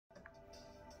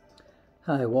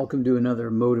Hi, welcome to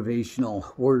another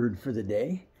motivational word for the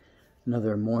day.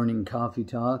 Another morning coffee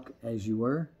talk, as you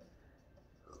were.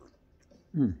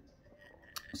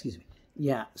 Excuse me.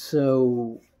 Yeah,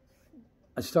 so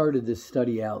I started this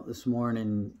study out this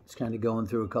morning. It's kind of going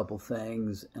through a couple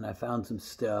things, and I found some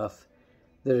stuff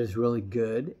that is really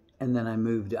good. And then I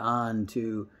moved on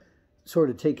to sort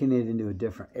of taking it into a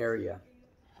different area.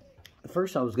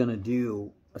 First, I was going to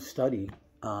do a study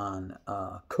on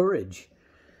courage.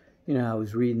 I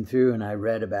was reading through and I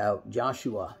read about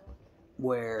Joshua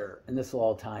and this will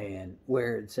all tie in,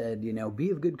 where it said, be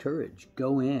of good courage,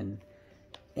 go in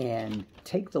and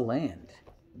take the land,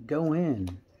 go in.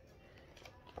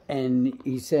 And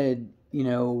he said,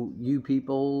 you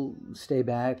people stay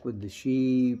back with the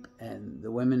sheep and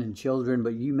the women and children,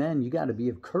 but you men, you got to be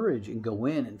of courage and go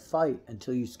in and fight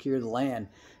until you secure the land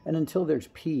and until there's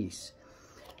peace.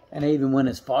 And I even went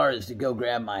as far as to go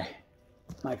grab my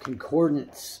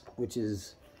concordance, which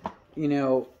is,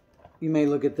 you may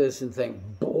look at this and think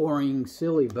boring,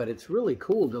 silly, but it's really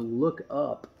cool to look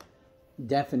up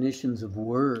definitions of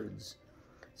words.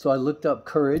 So I looked up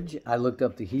courage. I looked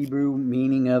up the Hebrew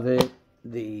meaning of it,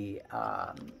 the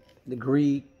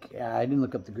Greek. I didn't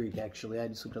look up the Greek, actually. I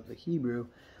just looked up the Hebrew.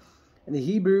 And the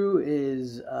Hebrew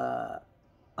is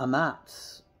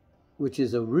amatz, which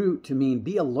is a root to mean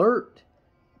be alert,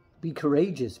 be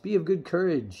courageous, be of good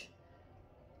courage,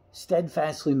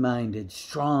 steadfastly minded,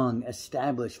 strong,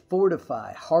 establish,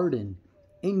 fortify, harden,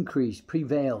 increase,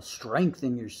 prevail,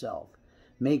 strengthen yourself,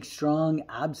 make strong,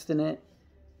 obstinate,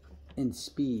 and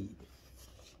speed.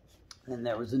 And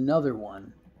there was another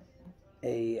one,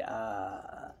 to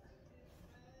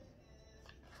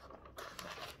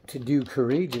do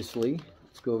courageously.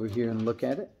 Let's go over here and look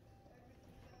at it.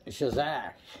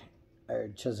 Shazak, or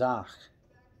Chazach,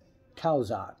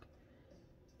 Kauzak.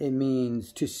 It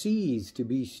means to seize, to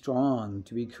be strong,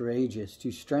 to be courageous,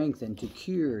 to strengthen, to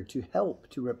cure, to help,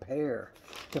 to repair,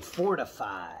 to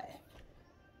fortify,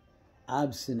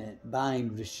 obstinate,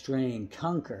 bind, restrain,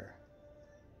 conquer,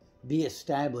 be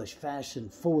established, fashion,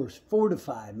 force,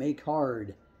 fortify, make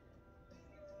hard,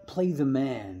 play the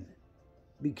man,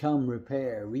 become,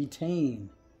 repair, retain,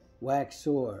 wax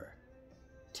sore,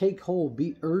 take hold,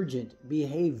 be urgent,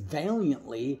 behave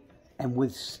valiantly, and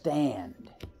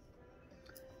withstand.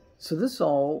 So this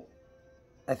all,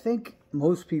 I think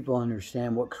most people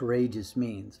understand what courageous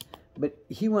means, but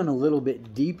he went a little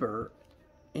bit deeper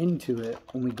into it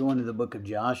when we go into the book of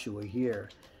Joshua here,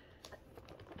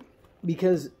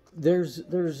 because there's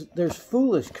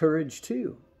foolish courage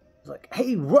too. It's like,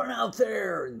 hey, run out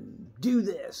there and do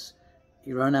this.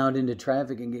 You run out into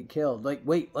traffic and get killed. Like,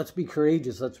 wait, let's be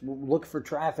courageous. Let's look for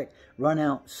traffic, run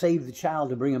out, save the child,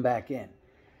 and bring him back in.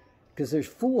 Because there's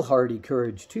foolhardy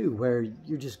courage too, where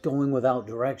you're just going without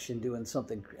direction, doing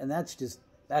something. And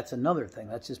that's another thing.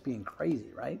 That's just being crazy,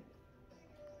 right?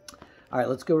 All right,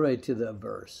 let's go right to the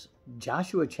verse.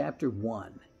 Joshua chapter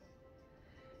 1.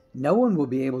 No one will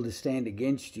be able to stand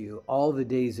against you all the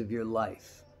days of your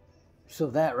life. So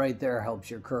that right there helps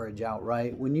your courage out,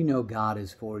 right? When you know God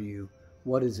is for you,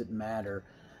 what does it matter?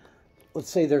 Let's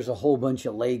say there's a whole bunch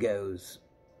of Legos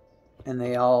and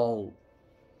they all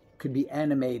could be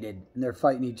animated and they're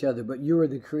fighting each other, but you are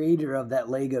the creator of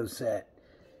that Lego set.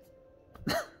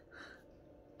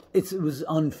 It was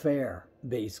unfair,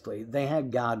 basically. They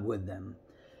had God with them,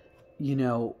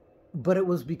 but it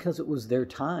was because it was their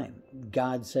time.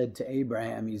 God said to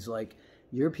Abraham, he's like,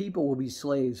 your people will be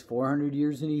slaves 400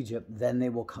 years in Egypt, then they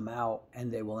will come out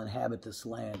and they will inhabit this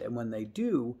land. And when they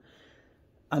do,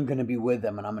 I'm going to be with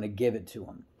them and I'm going to give it to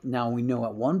them. Now we know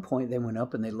at one point they went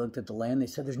up and they looked at the land. They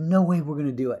said, there's no way we're going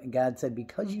to do it. And God said,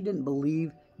 because you didn't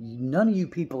believe, none of you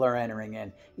people are entering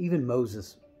in. Even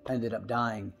Moses ended up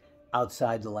dying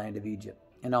outside the land of Egypt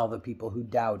and all the people who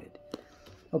doubted.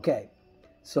 Okay,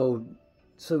 so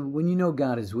when you know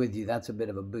God is with you, that's a bit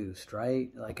of a boost, right?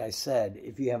 Like I said,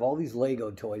 if you have all these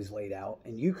Lego toys laid out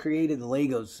and you created the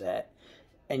Lego set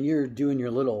and you're doing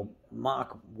your little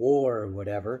mock war or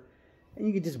whatever, and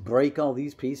you could just break all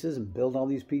these pieces and build all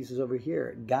these pieces over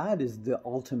here. God is the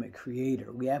ultimate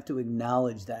creator. We have to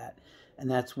acknowledge that.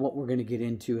 And that's what we're going to get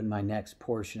into in my next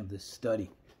portion of this study.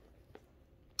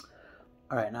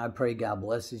 All right, now I pray God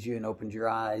blesses you and opens your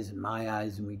eyes and my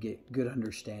eyes and we get good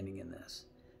understanding in this.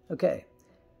 Okay.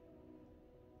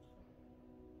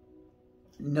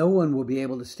 No one will be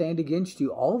able to stand against you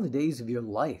all the days of your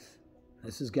life.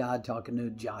 This is God talking to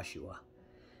Joshua.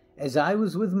 As I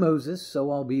was with Moses,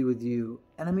 so I'll be with you.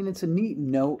 And I mean, it's a neat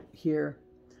note here.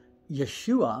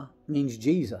 Yeshua means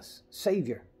Jesus,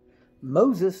 Savior.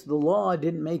 Moses, the law,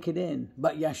 didn't make it in,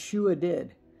 but Yeshua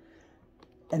did.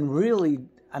 And really,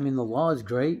 I mean, the law is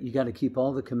great. You got to keep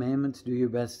all the commandments, do your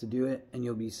best to do it, and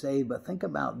you'll be saved. But think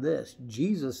about this.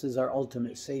 Jesus is our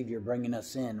ultimate Savior bringing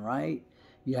us in, right?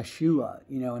 Yeshua.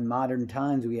 In modern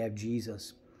times we have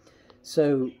Jesus.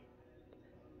 So,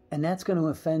 and that's going to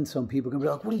offend some people. Going to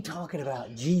be like, what are you talking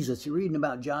about? Jesus. You're reading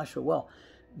about Joshua. Well,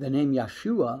 the name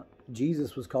Yeshua,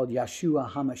 Jesus was called Yeshua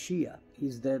HaMashiach.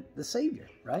 He's the Savior,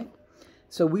 right?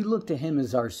 So we look to him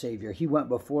as our Savior. He went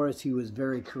before us. He was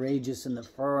very courageous in the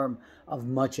firm of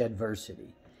much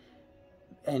adversity.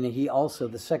 And he also,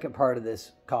 the second part of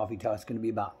this coffee talk is going to be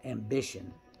about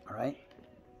ambition, all right?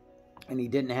 And he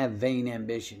didn't have vain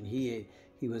ambition. He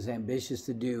was ambitious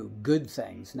to do good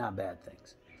things, not bad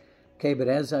things. Okay, but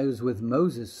as I was with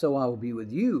Moses, so I will be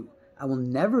with you. I will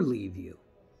never leave you.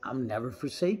 I'll never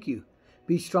forsake you.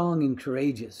 Be strong and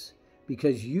courageous,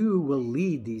 because you will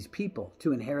lead these people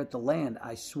to inherit the land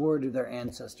I swore to their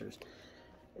ancestors.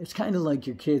 It's kind of like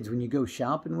your kids when you go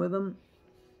shopping with them.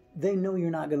 They know you're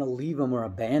not going to leave them or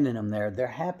abandon them there. They're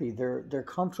happy. They're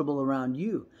comfortable around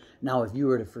you. Now, if you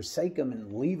were to forsake them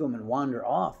and leave them and wander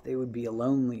off, they would be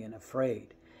lonely and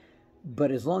afraid.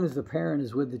 But as long as the parent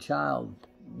is with the child,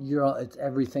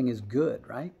 everything is good,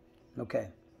 right? Okay.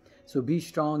 So be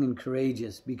strong and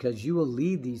courageous, because you will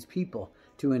lead these people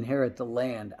to inherit the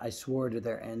land I swore to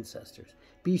their ancestors.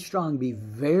 Be strong, be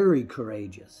very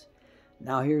courageous.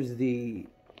 Now here's the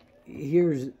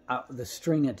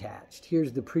string attached.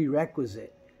 Here's the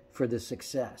prerequisite for the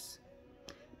success.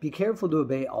 Be careful to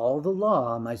obey all the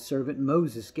law my servant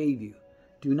Moses gave you.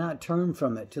 Do not turn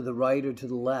from it to the right or to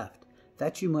the left,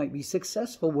 that you might be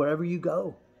successful wherever you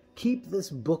go. Keep this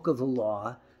book of the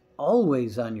law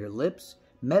always on your lips.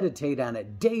 Meditate on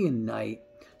it day and night,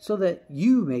 so that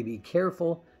you may be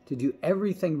careful to do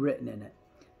everything written in it.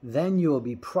 Then you will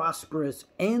be prosperous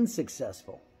and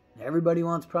successful. Everybody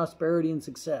wants prosperity and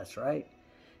success, right?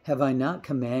 Have I not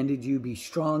commanded you, be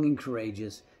strong and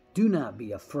courageous? Do not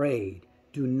be afraid.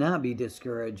 Do not be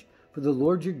discouraged, for the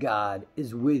Lord your God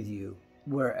is with you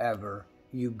wherever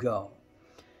you go.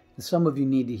 And some of you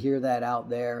need to hear that out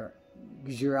there,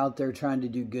 because you're out there trying to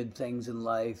do good things in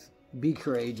life. Be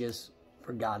courageous,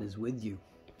 for God is with you.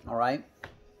 All right?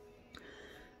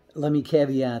 Let me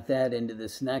caveat that into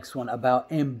this next one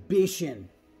about ambition.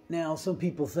 Now, some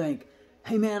people think,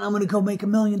 hey man, I'm going to go make $1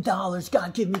 million.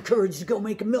 God, give me courage to go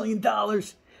make $1 million.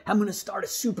 I'm going to start a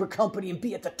super company and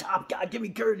be at the top. God, give me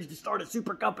courage to start a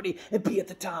super company and be at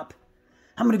the top.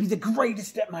 I'm going to be the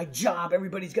greatest at my job.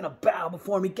 Everybody's going to bow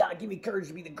before me. God, give me courage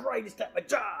to be the greatest at my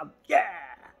job. Yeah.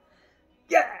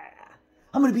 Yeah.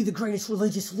 I'm going to be the greatest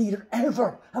religious leader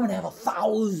ever. I'm going to have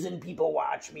 1,000 people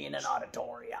watch me in an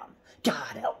auditorium.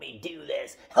 God, help me do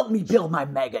this. Help me build my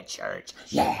mega church.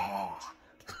 Yeah.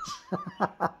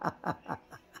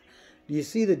 Do you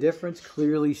see the difference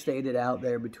clearly stated out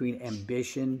there between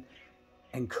ambition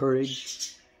and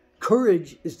courage?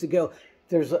 Courage is to go,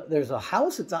 there's a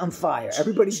house that's on fire.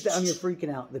 Everybody's down here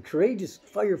freaking out. The courageous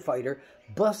firefighter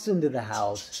busts into the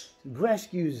house,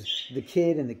 rescues the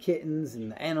kid and the kittens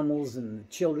and the animals and the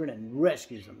children and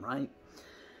rescues them, right?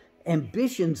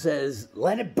 Ambition says,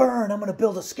 let it burn. I'm going to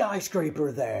build a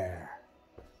skyscraper there,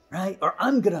 right? Or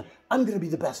I'm going to be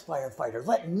the best firefighter.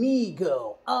 Let me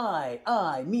go.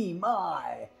 I, me,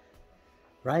 my,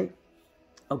 right?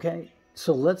 Okay.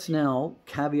 So let's now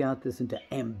caveat this into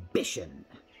ambition.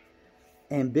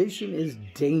 Ambition is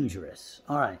dangerous.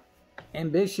 All right.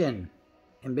 Ambition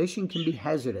can be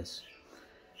hazardous.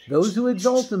 Those who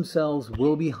exalt themselves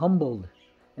will be humbled,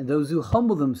 and those who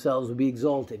humble themselves will be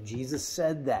exalted. Jesus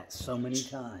said that so many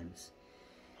times.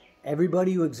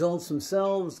 Everybody who exalts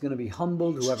themselves is going to be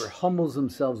humbled. Whoever humbles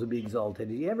themselves will be exalted.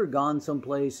 Have you ever gone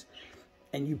someplace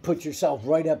and you put yourself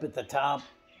right up at the top,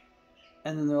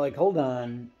 and then they're like, hold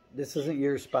on, this isn't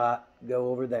your spot. Go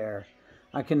over there.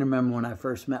 I can remember when I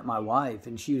first met my wife,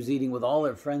 and she was eating with all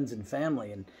her friends and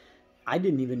family, and I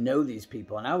didn't even know these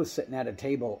people, and I was sitting at a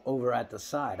table over at the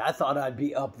side. I thought I'd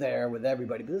be up there with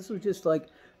everybody, but this was just like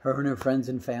her and her friends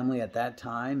and family at that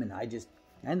time, and I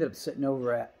ended up sitting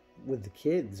over with the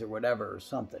kids or whatever or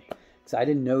something, because I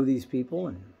didn't know these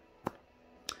people.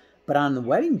 But on the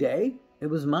wedding day, it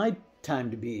was my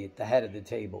time to be at the head of the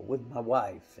table with my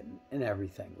wife and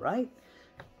everything, right?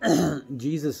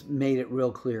 Jesus made it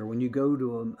real clear. When you go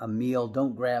to a meal,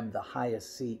 don't grab the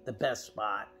highest seat, the best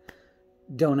spot.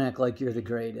 Don't act like you're the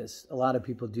greatest. A lot of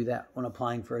people do that when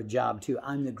applying for a job too.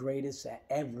 I'm the greatest at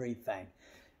everything.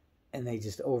 And they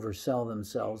just oversell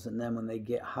themselves. And then when they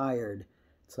get hired,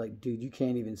 it's like, dude, you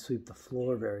can't even sweep the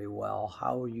floor very well.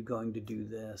 How are you going to do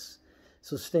this?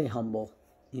 So stay humble,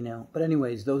 you know. But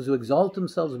anyways, those who exalt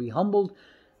themselves will be humbled.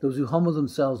 Those who humble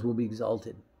themselves will be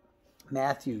exalted.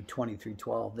 Matthew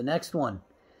 23:12. The next one.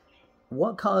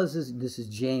 What causes, this is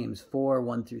James 4,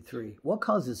 1 through 3. What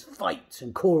causes fights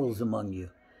and quarrels among you?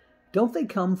 Don't they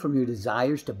come from your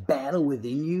desires to battle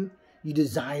within you? You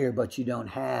desire, but you don't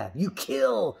have. You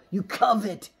kill, you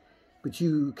covet, but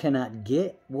you cannot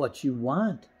get what you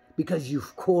want because you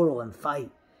quarrel and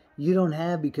fight. You don't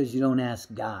have because you don't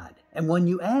ask God. And when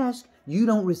you ask, you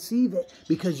don't receive it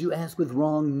because you ask with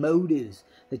wrong motives,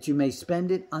 that you may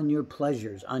spend it on your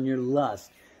pleasures, on your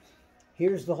lust.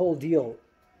 Here's the whole deal.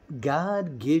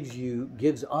 God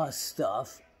gives us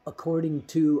stuff according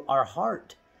to our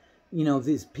heart. You know,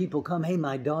 these people come, hey,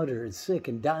 my daughter is sick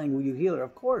and dying. Will you heal her?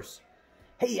 Of course.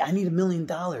 Hey, I need $1 million.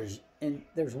 And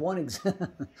there's one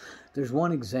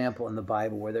example in the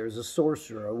Bible where there was a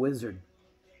sorcerer, a wizard.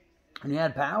 And he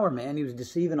had power, man. He was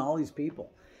deceiving all these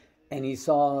people. And he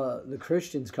saw the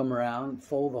Christians come around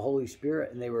full of the Holy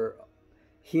Spirit, and they were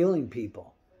healing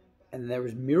people. And there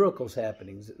was miracles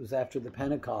happening. It was after the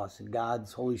Pentecost, and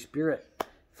God's Holy Spirit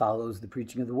follows the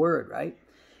preaching of the word, right?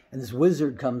 And this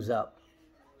wizard comes up,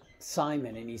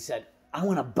 Simon, and he said, I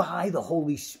want to buy the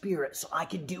Holy Spirit so I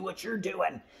can do what you're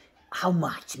doing. How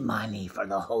much money for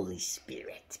the Holy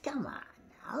Spirit? Come on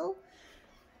now.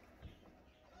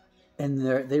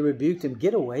 And they rebuked him,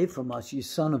 get away from us, you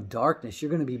son of darkness. You're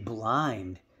going to be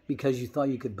blind because you thought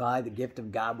you could buy the gift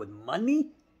of God with money?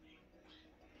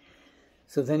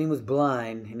 So then he was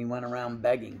blind and he went around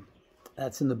begging.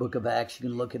 That's in the book of Acts. You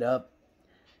can look it up.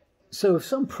 So if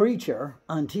some preacher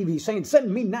on TV saying,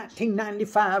 send me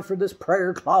 $19.95 for this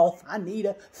prayer cloth, I need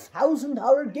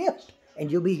 $1,000 gift and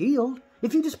you'll be healed.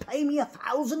 If you just pay me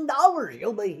 $1,000,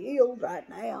 you'll be healed right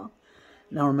now.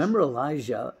 Now remember,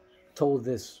 Elijah told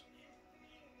this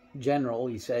general,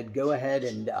 he said, go ahead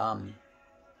and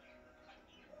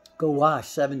go wash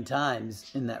 7 times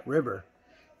in that river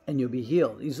and you'll be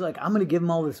healed. He's like, I'm going to give him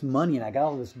all this money and I got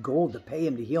all this gold to pay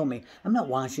him to heal me. I'm not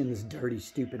washing this dirty,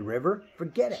 stupid river.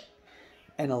 Forget it.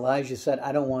 And Elijah said,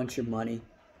 I don't want your money.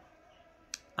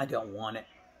 I don't want it.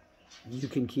 You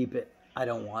can keep it. I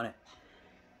don't want it.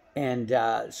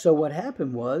 And so what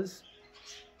happened was,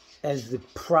 as the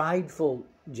prideful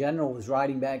general was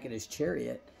riding back in his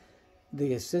chariot,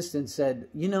 the assistant said,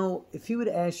 you know, if he would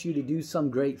ask you to do some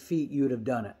great feat, you would have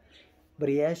done it. But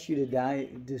he asked you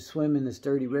to swim in this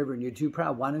dirty river and you're too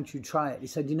proud. Why don't you try it? He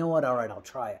said, you know what? All right, I'll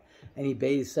try it. And he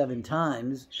bathed 7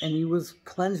 times and he was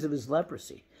cleansed of his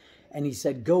leprosy. And he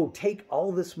said, go take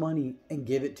all this money and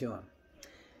give it to him.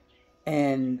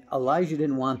 And Elijah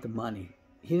didn't want the money.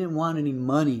 He didn't want any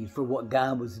money for what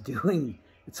God was doing.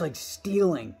 It's like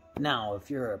stealing. Now,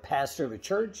 if you're a pastor of a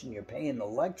church and you're paying the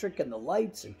electric and the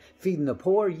lights and feeding the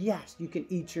poor, yes, you can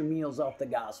eat your meals off the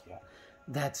gospel.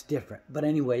 That's different. But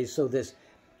anyway, so this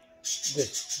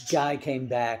guy came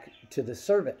back to the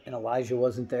servant, and Elijah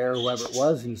wasn't there, whoever it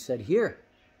was, and he said,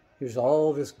 here's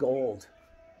all this gold.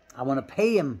 I want to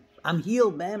pay him. I'm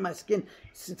healed, man. My skin,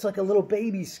 it's like a little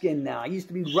baby skin now. I used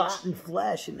to be rotten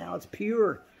flesh, and now it's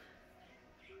pure.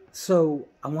 So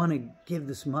I want to give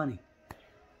this money.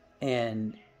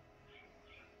 And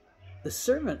the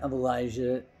servant of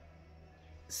Elijah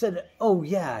said, oh,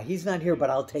 yeah, he's not here, but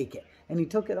I'll take it. And he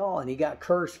took it all, and he got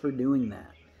cursed for doing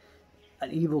that.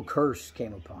 An evil curse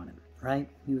came upon him, right?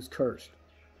 He was cursed.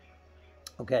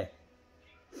 Okay.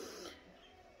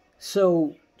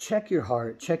 So check your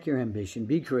heart, check your ambition,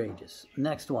 be courageous.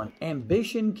 Next one,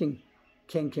 ambition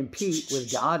can compete with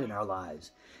God in our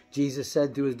lives. Jesus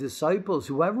said to his disciples,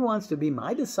 whoever wants to be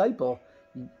my disciple,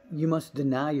 you must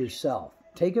deny yourself.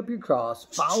 Take up your cross,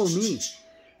 follow me.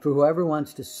 For whoever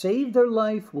wants to save their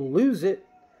life will lose it,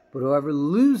 but whoever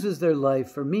loses their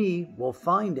life for me will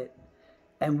find it.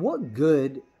 And what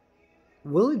good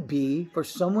will it be for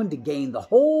someone to gain the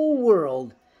whole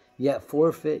world, yet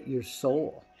forfeit your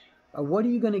soul? Or what are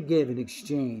you going to give in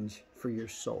exchange for your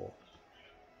soul?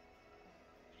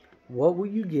 What will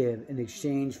you give in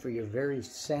exchange for your very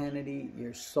sanity,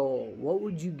 your soul? What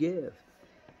would you give?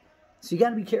 So you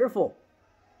got to be careful.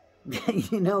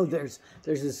 You know, there's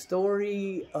a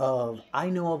story of, I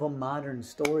know of a modern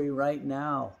story right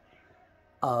now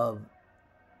of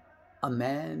a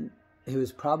man who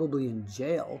is probably in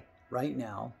jail right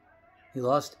now. He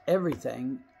lost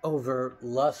everything over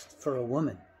lust for a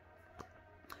woman.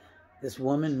 This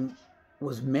woman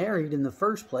was married in the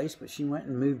first place, but she went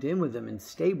and moved in with him and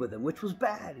stayed with him, which was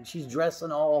bad. And she's dressed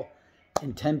in all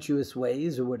contemptuous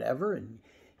ways or whatever. And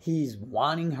he's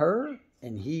wanting her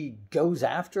and he goes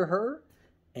after her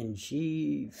and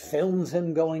she films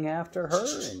him going after her.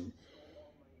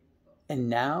 And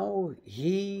now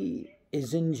he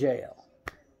is in jail.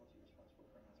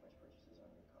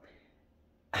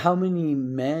 How many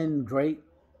men, great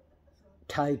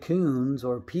tycoons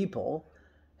or people,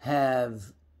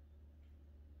 have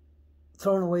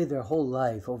throwing away their whole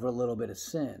life over a little bit of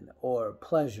sin or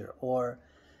pleasure. Or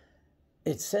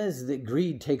it says that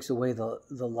greed takes away the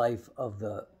life of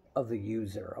the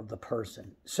user, of the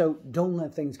person. So don't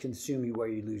let things consume you where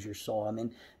you lose your soul. I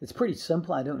mean, it's pretty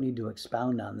simple. I don't need to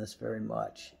expound on this very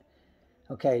much.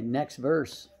 Okay, next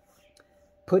verse.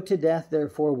 Put to death,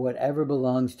 therefore, whatever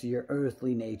belongs to your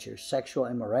earthly nature: sexual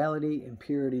immorality,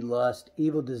 impurity, lust,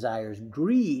 evil desires,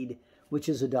 greed, which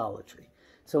is idolatry.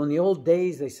 So in the old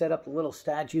days, they set up the little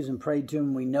statues and prayed to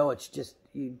them. We know it's just,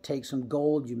 you take some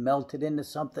gold, you melt it into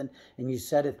something, and you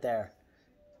set it there.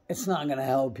 It's not going to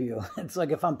help you. It's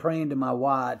like if I'm praying to my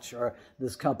watch or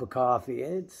this cup of coffee,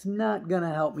 it's not going to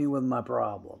help me with my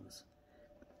problems.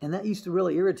 And that used to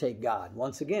really irritate God.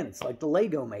 Once again, it's like the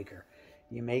Lego maker.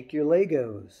 You make your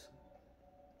Legos,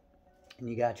 and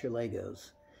you got your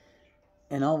Legos.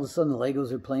 And all of a sudden the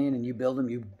Legos are playing, and you build them,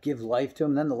 you give life to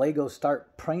them, then the Legos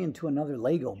start praying to another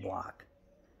Lego block.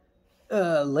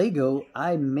 Lego,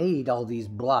 I made all these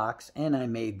blocks, and I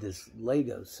made this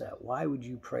Lego set. Why would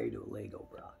you pray to a Lego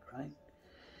block, right?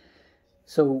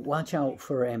 So watch out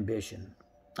for ambition.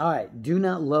 All right, do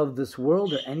not love this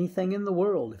world or anything in the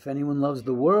world. If anyone loves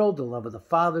the world, the love of the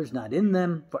Father is not in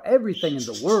them. For everything in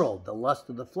the world, the lust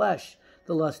of the flesh,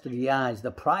 the lust of the eyes,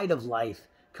 the pride of life,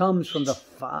 comes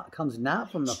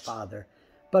not from the Father,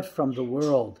 but from the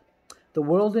world. The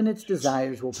world and its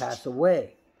desires will pass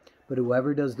away, but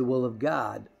whoever does the will of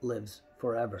God lives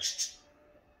forever.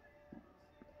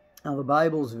 Now, the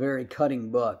Bible is a very cutting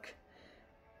book,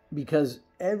 because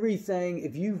everything,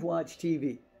 if you've watched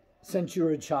TV since you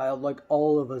were a child, like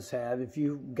all of us have, if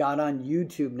you got on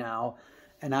YouTube now,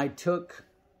 and I took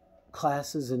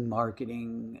classes in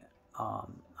marketing, I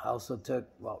also took,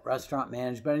 restaurant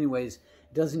management, but anyways,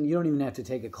 you don't even have to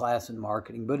take a class in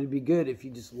marketing, but it'd be good if you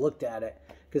just looked at it,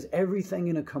 because everything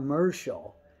in a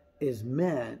commercial is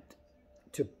meant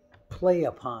to play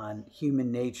upon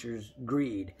human nature's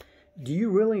greed. Do you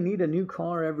really need a new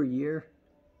car every year?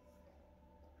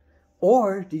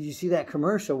 Or did you see that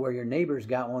commercial where your neighbor's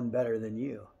got one better than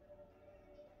you?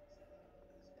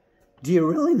 Do you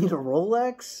really need a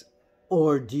Rolex?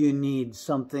 Or do you need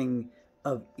something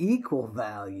of equal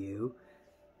value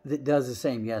that does the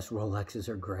same? Yes, Rolexes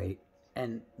are great.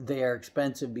 And they are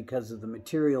expensive because of the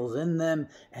materials in them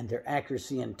and their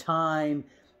accuracy in time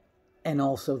and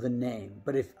also the name.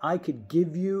 But if I could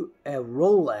give you a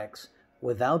Rolex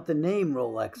without the name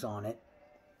Rolex on it,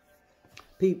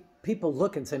 people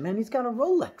look and say, man, he's got a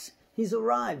Rolex. He's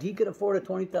arrived. He could afford a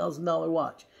 $20,000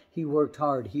 watch. He worked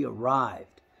hard. He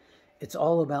arrived. It's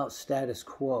all about status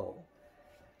quo.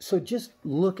 So just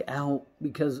look out,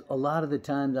 because a lot of the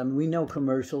times, I mean, we know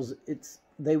commercials,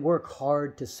 they work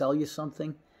hard to sell you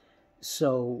something.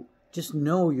 So just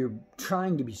know you're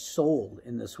trying to be sold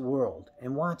in this world,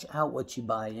 and watch out what you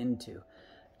buy into.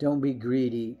 Don't be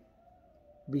greedy,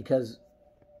 because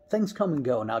things come and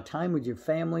go. Now, time with your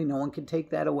family, no one can take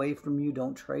that away from you.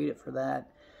 Don't trade it for that.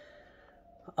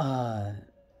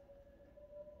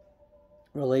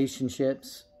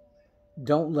 Relationships,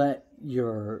 don't let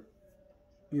your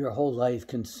whole life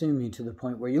consume you to the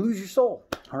point where you lose your soul.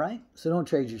 All right? So don't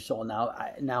trade your soul.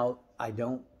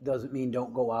 Doesn't mean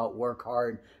don't go out, work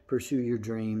hard, pursue your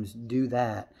dreams, do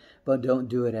that. But don't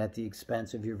do it at the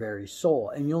expense of your very soul.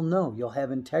 And you'll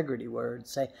have integrity where it'd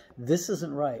say, this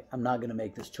isn't right. I'm not going to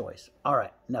make this choice. All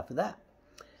right, enough of that.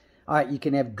 All right, you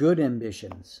can have good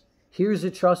ambitions. Here's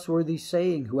a trustworthy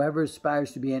saying: whoever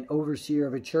aspires to be an overseer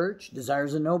of a church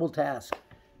desires a noble task.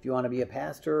 If you want to be a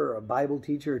pastor or a Bible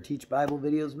teacher or teach Bible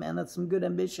videos, man, that's some good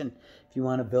ambition. If you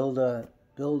want to build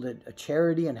a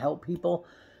charity and help people,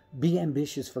 be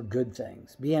ambitious for good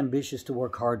things. Be ambitious to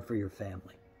work hard for your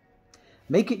family.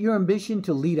 Make it your ambition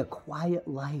to lead a quiet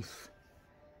life.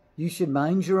 You should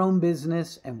mind your own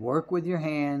business and work with your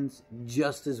hands,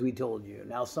 just as we told you.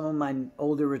 Now, some of my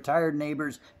older retired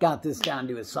neighbors got this down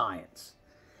to a science.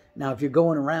 Now, if you're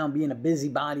going around being a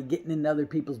busybody, getting into other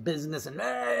people's business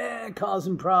and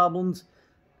causing problems,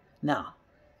 now,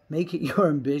 make it your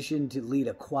ambition to lead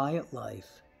a quiet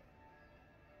life.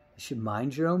 You should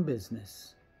mind your own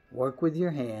business. Work with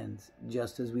your hands,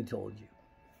 just as we told you.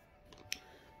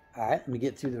 All right, let me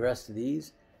get through the rest of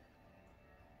these.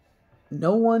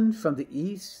 No one from the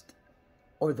east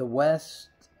or the west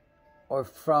or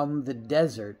from the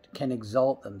desert can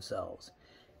exalt themselves.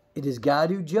 It is God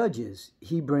who judges.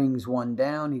 He brings one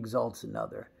down, he exalts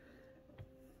another.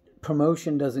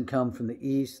 Promotion doesn't come from the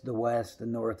east, the west, the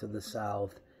north, or the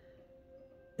south.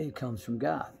 It comes from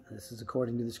God. This is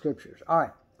according to the scriptures. All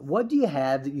right, what do you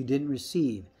have that you didn't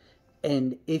receive?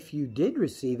 And if you did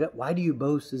receive it, why do you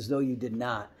boast as though you did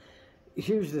not?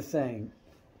 Here's the thing.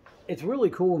 It's really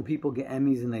cool when people get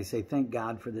Emmys and they say, thank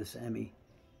God for this Emmy.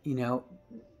 You know,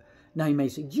 now you may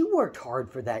say, you worked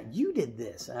hard for that. You did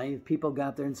this. And people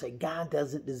got there and say, God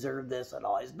doesn't deserve this at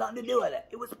all. It's nothing to do with it.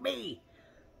 It was me.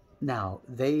 Now,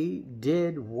 they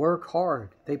did work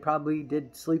hard. They probably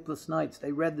did sleepless nights.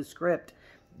 They read the script.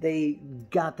 They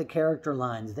got the character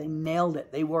lines. They nailed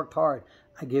it. They worked hard.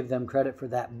 I give them credit for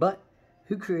that. But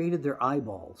who created their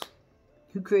eyeballs?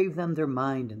 Who gave them their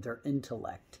mind and their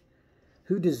intellect?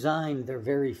 Who designed their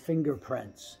very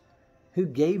fingerprints? Who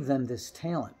gave them this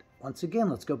talent? Once again,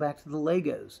 let's go back to the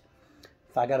Legos.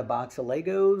 If I got a box of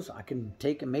Legos, I can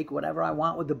take and make whatever I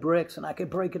want with the bricks, and I can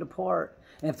break it apart.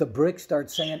 And if the bricks start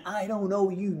saying, I don't owe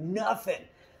you nothing,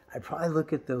 I'd probably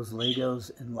look at those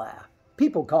Legos and laugh.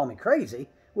 People call me crazy.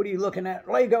 What are you looking at?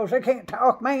 Legos, they can't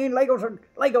talk, man.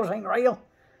 Legos ain't real.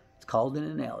 It's called an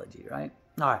analogy, right?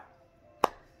 All right.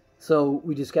 So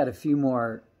we just got a few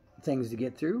more things to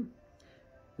get through.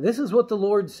 This is what the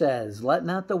Lord says. Let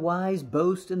not the wise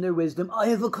boast in their wisdom. I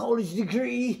have a college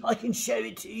degree. I can show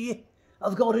it to you.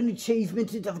 I've got an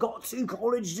achievement. I've got 2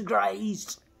 college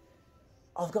degrees.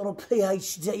 I've got a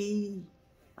PhD.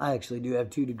 I actually do have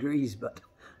 2 degrees, but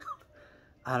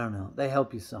I don't know. They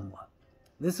help you somewhat.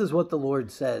 This is what the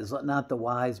Lord says. Let not the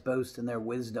wise boast in their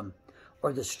wisdom,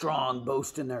 or the strong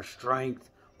boast in their strength,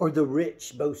 or the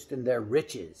rich boast in their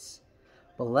riches.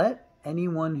 But let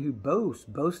anyone who boasts,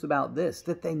 boast about this,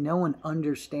 that they know and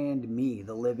understand me,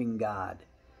 the living God,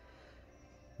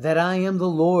 that I am the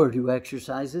Lord who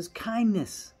exercises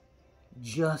kindness,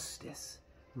 justice,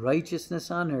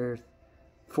 righteousness on earth,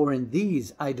 for in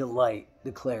these I delight,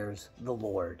 declares the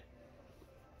Lord.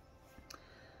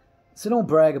 So don't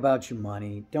brag about your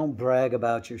money. Don't brag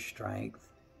about your strength.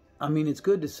 I mean, it's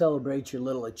good to celebrate your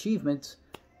little achievements,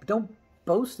 but don't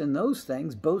boast in those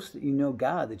things. Boast that you know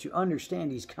God, that you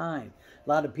understand He's kind. A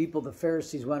lot of people, the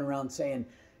Pharisees, went around saying,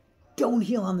 don't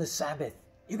heal on the Sabbath.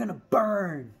 You're going to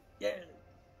burn. Yeah.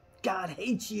 God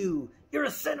hates you. You're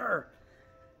a sinner.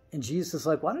 And Jesus is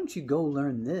like, why don't you go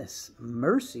learn this?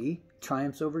 Mercy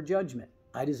triumphs over judgment.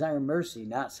 I desire mercy,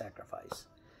 not sacrifice.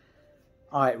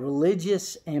 All right,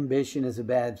 religious ambition is a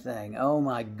bad thing. Oh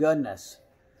my goodness.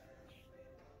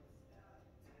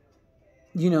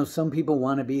 You know, some people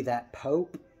want to be that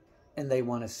pope, and they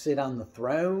want to sit on the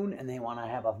throne, and they want to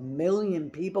have 1 million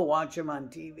people watch them on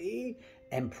TV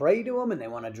and pray to them, and they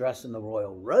want to dress in the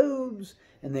royal robes,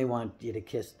 and they want you to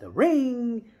kiss the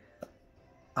ring.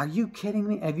 Are you kidding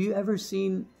me? Have you ever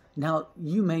seen... Now,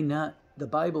 you may not... The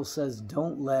Bible says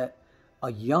don't let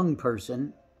a young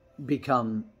person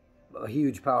become a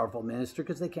huge, powerful minister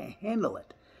because they can't handle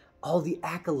it. All the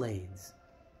accolades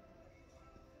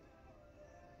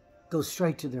go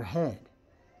straight to their head,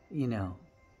 you know.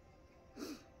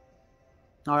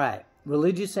 All right.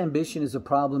 Religious ambition is a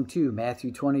problem too.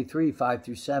 Matthew 23,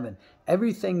 5-7.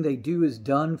 Everything they do is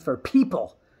done for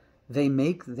people. They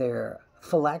make their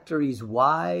phylacteries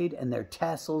wide and their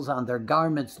tassels on their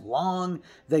garments long.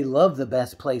 They love the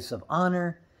best place of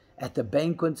honor. At the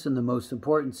banquets and the most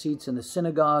important seats in the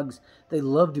synagogues, they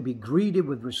love to be greeted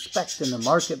with respect in the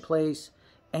marketplace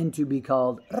and to be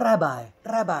called Rabbi,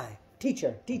 Rabbi,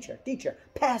 teacher, teacher, teacher,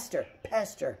 pastor,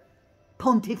 pastor,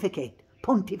 pontificate,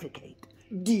 pontificate,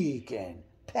 deacon,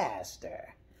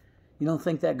 pastor. You don't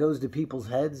think that goes to people's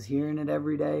heads hearing it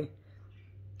every day?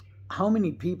 How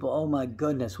many people, oh my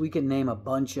goodness, we can name a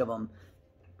bunch of them.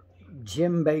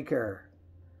 Jim Baker,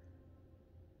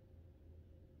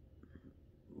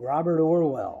 Robert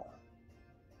Orwell,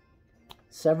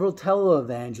 several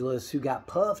televangelists who got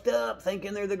puffed up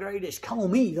thinking they're the greatest. Call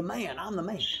me the man, I'm the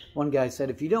man. One guy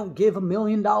said, if you don't give $1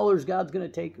 million, God's going to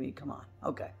take me. Come on.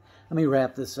 Okay, let me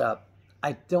wrap this up.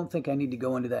 I don't think I need to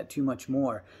go into that too much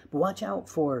more, but watch out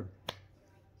for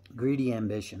greedy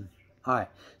ambition. All right,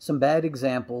 some bad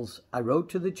examples. I wrote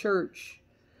to the church,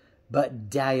 but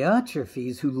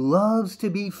Diotrephes, who loves to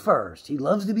be first, he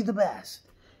loves to be the best,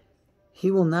 he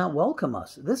will not welcome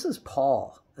us. This is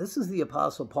Paul. This is the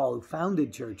Apostle Paul who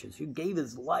founded churches, who gave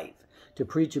his life to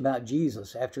preach about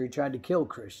Jesus after he tried to kill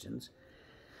Christians.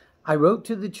 I wrote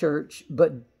to the church,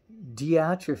 but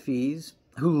Diotrephes,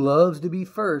 who loves to be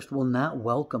first, will not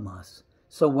welcome us.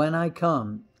 So when I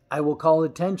come, I will call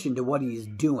attention to what he is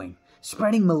doing,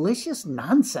 spreading malicious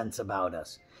nonsense about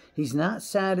us. He's not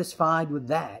satisfied with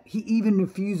that. He even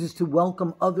refuses to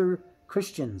welcome other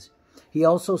Christians. He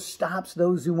also stops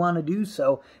those who want to do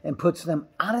so and puts them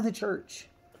out of the church.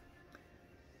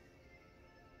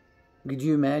 Could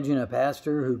you imagine a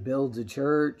pastor who builds a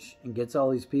church and gets all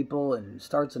these people and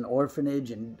starts an orphanage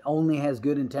and only has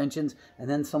good intentions, and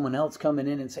then someone else coming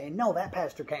in and saying, no, that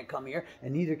pastor can't come here,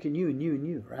 and neither can you and you and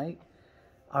you, right?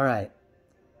 All right.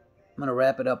 I'm going to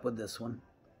wrap it up with this one.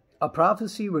 A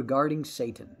prophecy regarding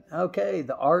Satan. Okay,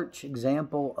 the arch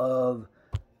example of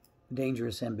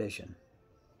dangerous ambition.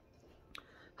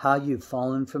 How you've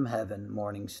fallen from heaven,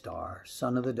 morning star,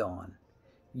 son of the dawn.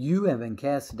 You have been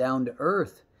cast down to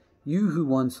earth, you who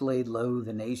once laid low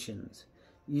the nations.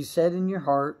 You said in your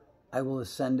heart, I will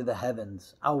ascend to the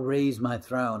heavens. I'll raise my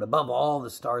throne above all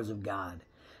the stars of God.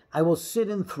 I will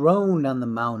sit enthroned on the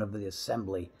mount of the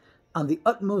assembly, on the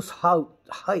utmost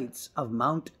heights of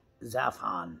Mount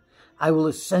Zaphon. I will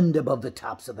ascend above the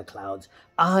tops of the clouds.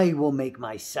 I will make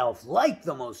myself like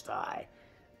the Most High.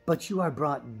 But you are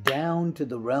brought down to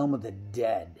the realm of the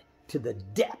dead, to the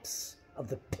depths of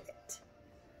the pit.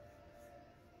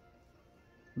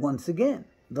 Once again,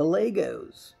 the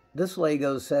Legos. This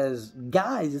Lego says,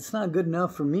 guys, it's not good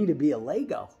enough for me to be a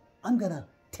Lego. I'm going to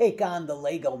take on the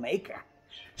Lego maker.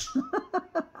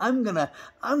 I'm gonna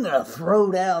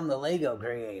throw down the Lego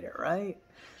creator, right?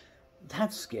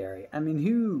 That's scary. I mean,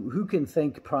 who can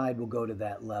think pride will go to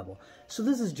that level? So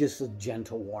this is just a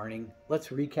gentle warning. Let's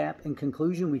recap. In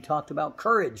conclusion, we talked about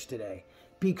courage today.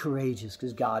 Be courageous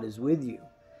because God is with you.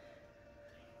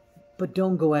 But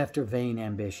don't go after vain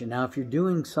ambition. Now, if you're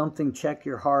doing something, check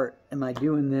your heart. Am I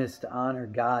doing this to honor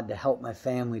God, to help my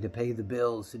family, to pay the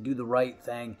bills, to do the right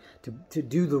thing, to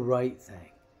do the right thing?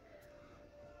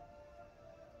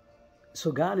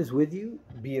 So God is with you.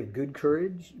 Be of good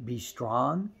courage. Be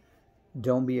strong.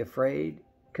 Don't be afraid,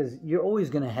 because you're always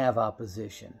going to have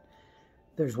opposition.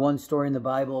 There's one story in the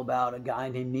Bible about a guy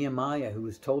named Nehemiah who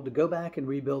was told to go back and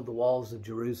rebuild the walls of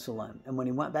Jerusalem. And when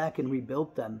he went back and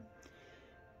rebuilt them,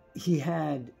 he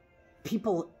had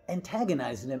people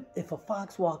antagonizing him. If a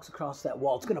fox walks across that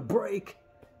wall, it's going to break.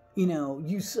 You know,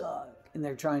 you suck. And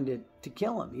they're trying to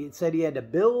kill him. He said he had to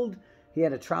build. He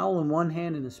had a trowel in one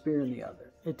hand and a spear in the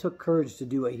other. It took courage to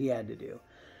do what he had to do.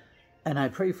 And I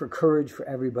pray for courage for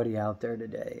everybody out there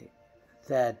today,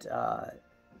 that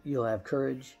you'll have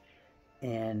courage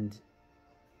and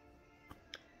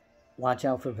watch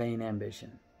out for vain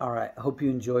ambition. All right. I hope you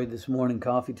enjoyed this morning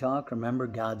coffee talk. Remember,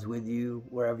 God's with you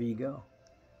wherever you go.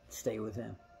 Stay with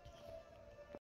him.